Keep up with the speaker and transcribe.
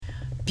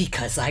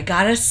Because I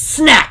got a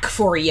snack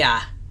for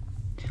ya.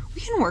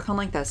 We can work on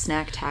like that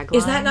snack tagline.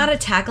 Is that not a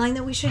tagline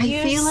that we should use?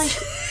 I feel like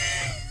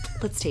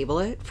let's table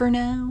it for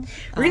now.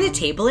 We're gonna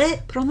table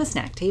it. Put it on the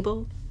snack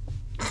table.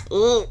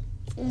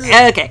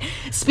 Okay,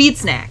 speed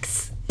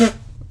snacks.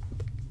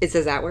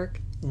 Does that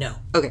work? No.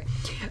 Okay.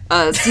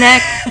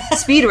 Snack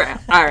speed round.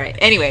 All right.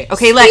 Anyway.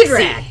 Okay. Let's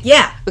see.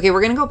 Yeah. Okay,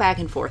 we're gonna go back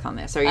and forth on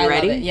this. Are you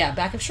ready? Love it. Yeah.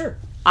 Back of sure.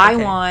 I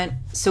want.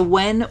 So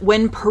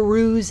when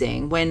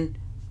perusing, when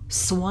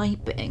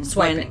swiping,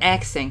 when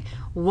Xing,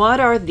 what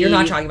are the? You're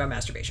not talking about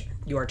masturbation.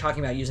 You are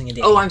talking about using a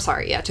dating. Oh, I'm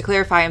sorry. Yeah. To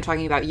clarify, I'm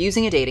talking about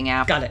using a dating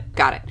app. Got it.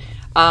 Got it.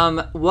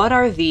 What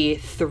are the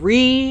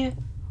 3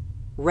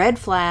 red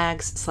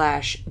flags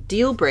 /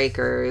 deal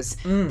breakers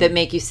that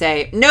make you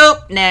say,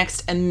 nope,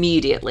 next,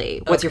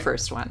 immediately? What's your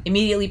first one?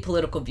 Immediately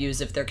political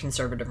views if they're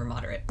conservative or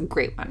moderate.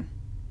 Great one.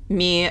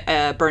 Me,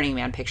 a Burning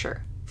Man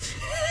picture.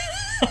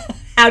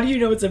 How do you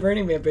know it's a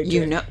Burning Man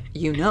picture?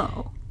 You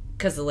know.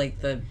 Because of like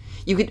the...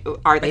 You could.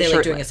 Are they shirtless?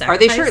 Like doing a sacrifice? Are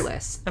they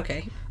shirtless?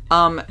 Okay.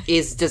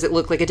 Does it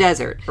look like a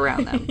desert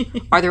around them?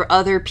 Are there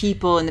other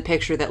people in the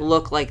picture that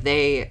look like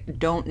they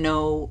don't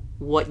know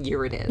what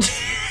year it is?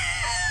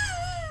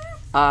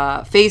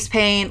 Face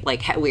paint,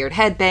 like weird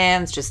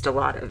headbands, just a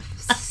lot of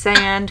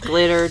sand,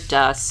 glitter,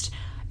 dust.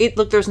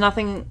 There's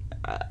nothing.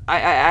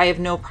 I have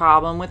no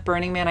problem with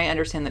Burning Man. I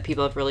understand that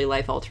people have really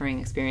life-altering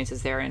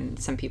experiences there, and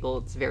some people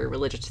it's very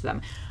religious to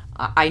them.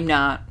 I'm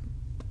not.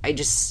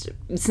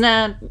 It's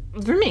not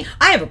for me.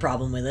 I have a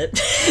problem with it.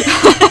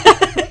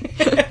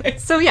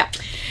 So yeah.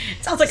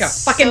 Sounds like a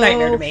fucking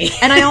nightmare to me.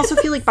 And I also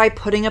feel like by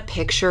putting a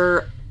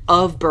picture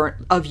of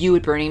you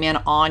at Burning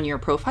Man on your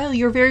profile,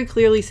 you're very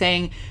clearly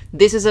saying,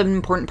 this is an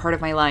important part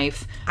of my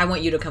life. I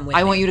want you to come with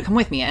me. I want you to come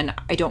with me, and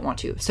I don't want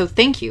to. So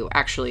thank you,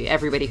 actually,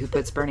 everybody who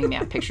puts Burning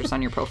Man pictures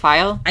on your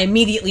profile. I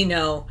immediately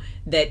know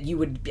that you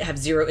would have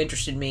zero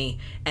interest in me,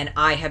 and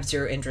I have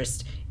zero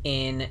interest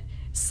in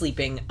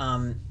sleeping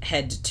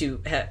head to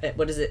foot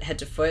head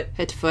to foot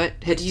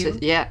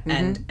yeah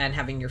and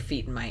having your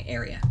feet in my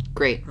area,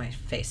 great, my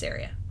face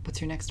area.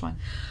 What's your next one?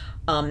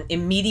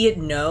 Immediate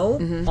no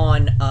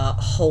on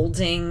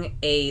holding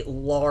a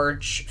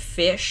large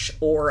fish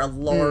or a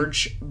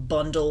large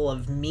bundle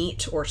of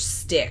meat or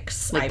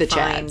sticks. Like I the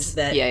find chads.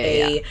 that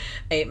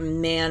a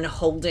man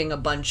holding a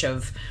bunch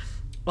of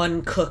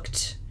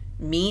uncooked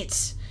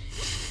meat,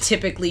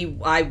 typically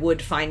I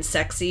would find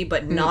sexy,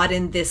 but not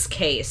in this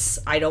case.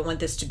 I don't want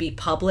this to be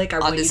public. I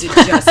want you to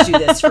just do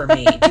this for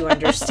me. Do you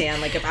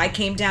understand? Like if I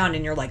came down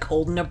and you're like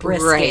holding a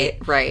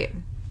brisket, right,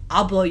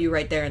 I'll blow you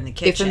right there in the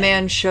kitchen. If a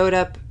man showed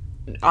up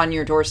on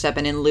your doorstep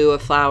and in lieu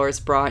of flowers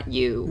brought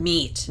you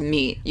meat,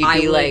 you'd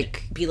be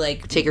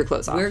like, take your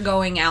clothes off. We're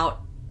going out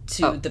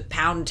to the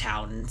Pound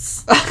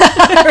Towns.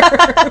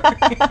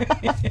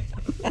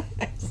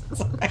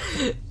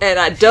 And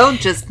I don't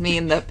just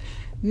mean the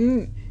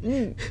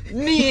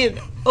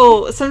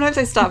sometimes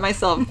I stop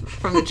myself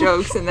from the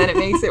jokes and then it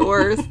makes it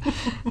worse.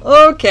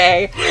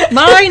 Okay,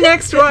 my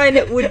next one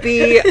would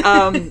be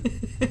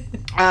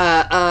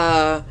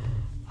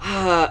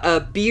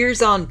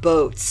beers on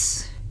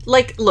boats.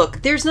 Like,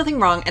 look, there's nothing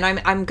wrong, and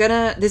I'm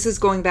gonna. This is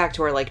going back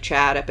to our like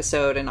Chad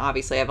episode, and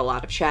obviously I have a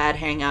lot of Chad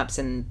hang-ups,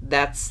 and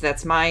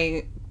that's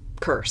my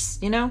curse,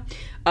 you know.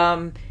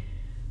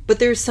 But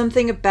there's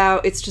something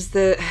about it's just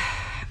the.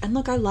 And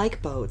look, I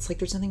like boats. Like,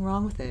 there's nothing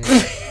wrong with it.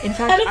 In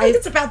fact, I don't think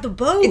it's about the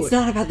boat. It's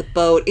not about the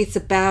boat. It's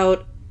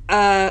about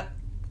the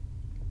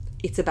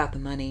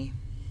money.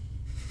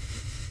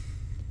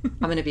 I'm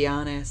going to be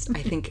honest.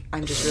 I think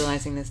I'm just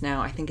realizing this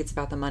now. I think it's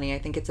about the money. I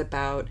think it's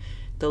about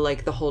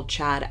the whole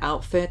Chad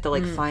outfit,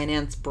 the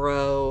finance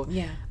bro.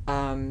 Yeah.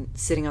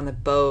 Sitting on the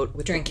boat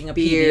with drinking a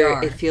beer.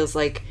 PBR. It feels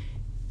like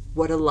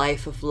what a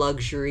life of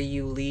luxury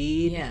you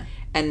lead. Yeah.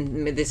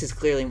 And this is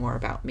clearly more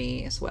about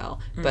me as well.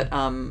 But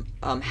how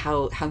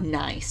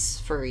nice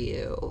for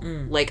you.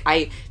 Like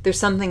there's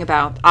something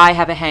about I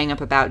have a hang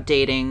up about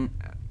dating.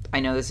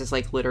 I know this is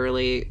like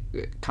literally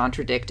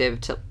contradictory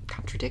to the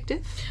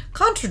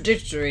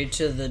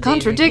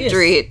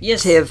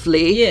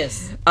contradictory-tively.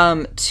 Yes.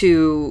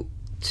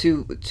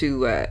 To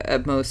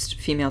most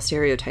female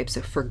stereotypes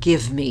of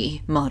forgive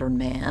me, modern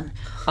man.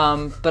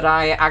 But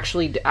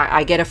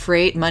I get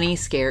afraid. Money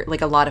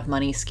like a lot of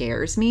money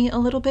scares me a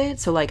little bit.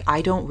 So like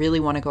I don't really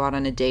want to go out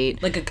on a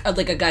date like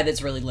a guy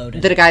that's really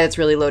loaded.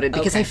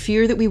 Because I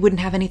fear that we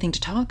wouldn't have anything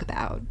to talk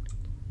about.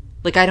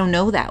 Like I don't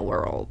know that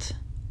world.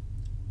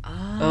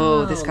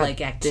 Oh, this got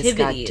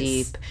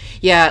deep.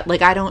 Yeah,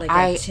 like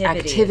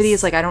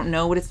activities. Like I don't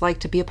know what it's like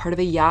to be a part of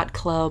a yacht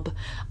club.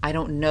 I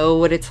don't know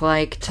what it's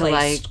like to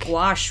play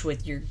squash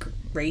with your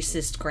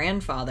racist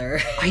grandfather.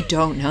 I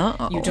don't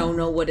know. You don't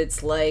know what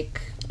it's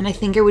like. And I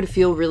think I would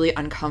feel really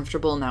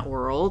uncomfortable in that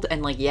world.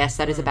 And like, yes,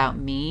 that is about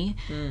me.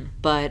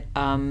 But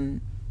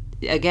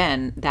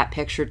again, that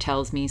picture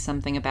tells me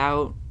something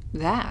about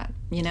that,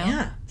 you know?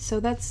 Yeah. So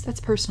that's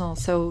personal.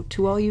 So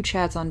to all you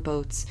Chads on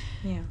boats,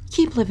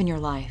 keep living your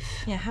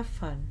life. Yeah, have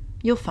fun.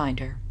 You'll find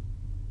her.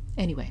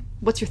 Anyway,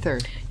 what's your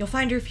third? You'll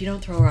find her if you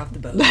don't throw her off the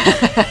boat.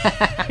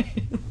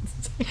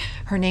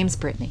 Her name's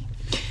Brittany.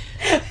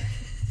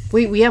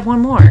 Wait, we have one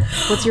more.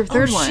 What's your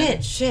third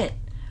one? Shit.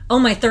 Oh,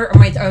 my third,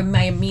 or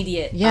my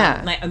immediate,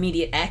 my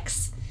immediate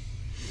ex.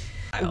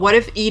 What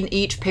if in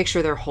each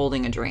picture they're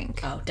holding a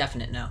drink? Oh,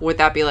 definite no. Would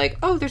that be like,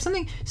 oh, there's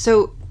something?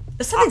 So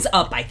something's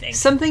up, I think.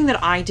 Something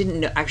that I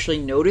didn't actually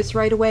notice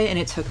right away, and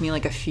it took me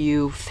like a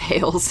few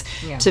fails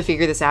to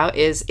figure this out,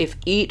 is if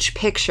each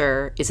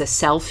picture is a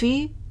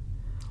selfie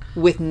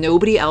with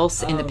nobody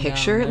else in the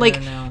picture.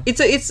 No.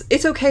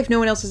 It's okay if no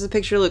one else is a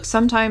picture. Look,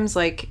 sometimes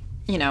like,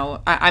 you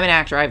know, I'm an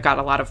actor. I've got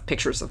a lot of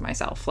pictures of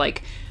myself.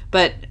 Like,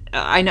 but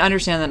I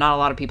understand that not a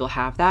lot of people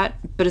have that.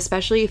 But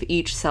especially if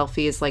each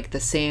selfie is like the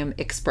same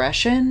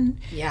expression,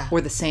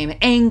 or the same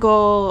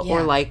angle,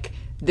 or like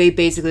they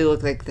basically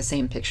look like the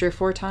same picture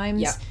 4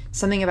 times. Yeah.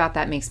 Something about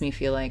that makes me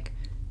feel like,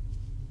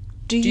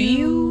 do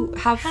you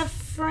have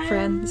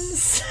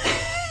friends?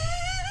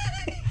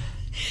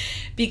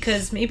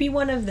 Because maybe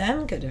one of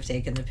them could have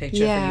taken the picture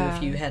for you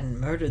if you hadn't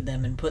murdered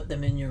them and put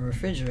them in your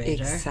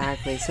refrigerator.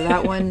 Exactly. So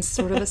that one's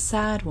sort of a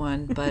sad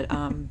one, but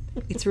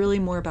it's really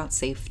more about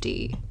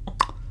safety.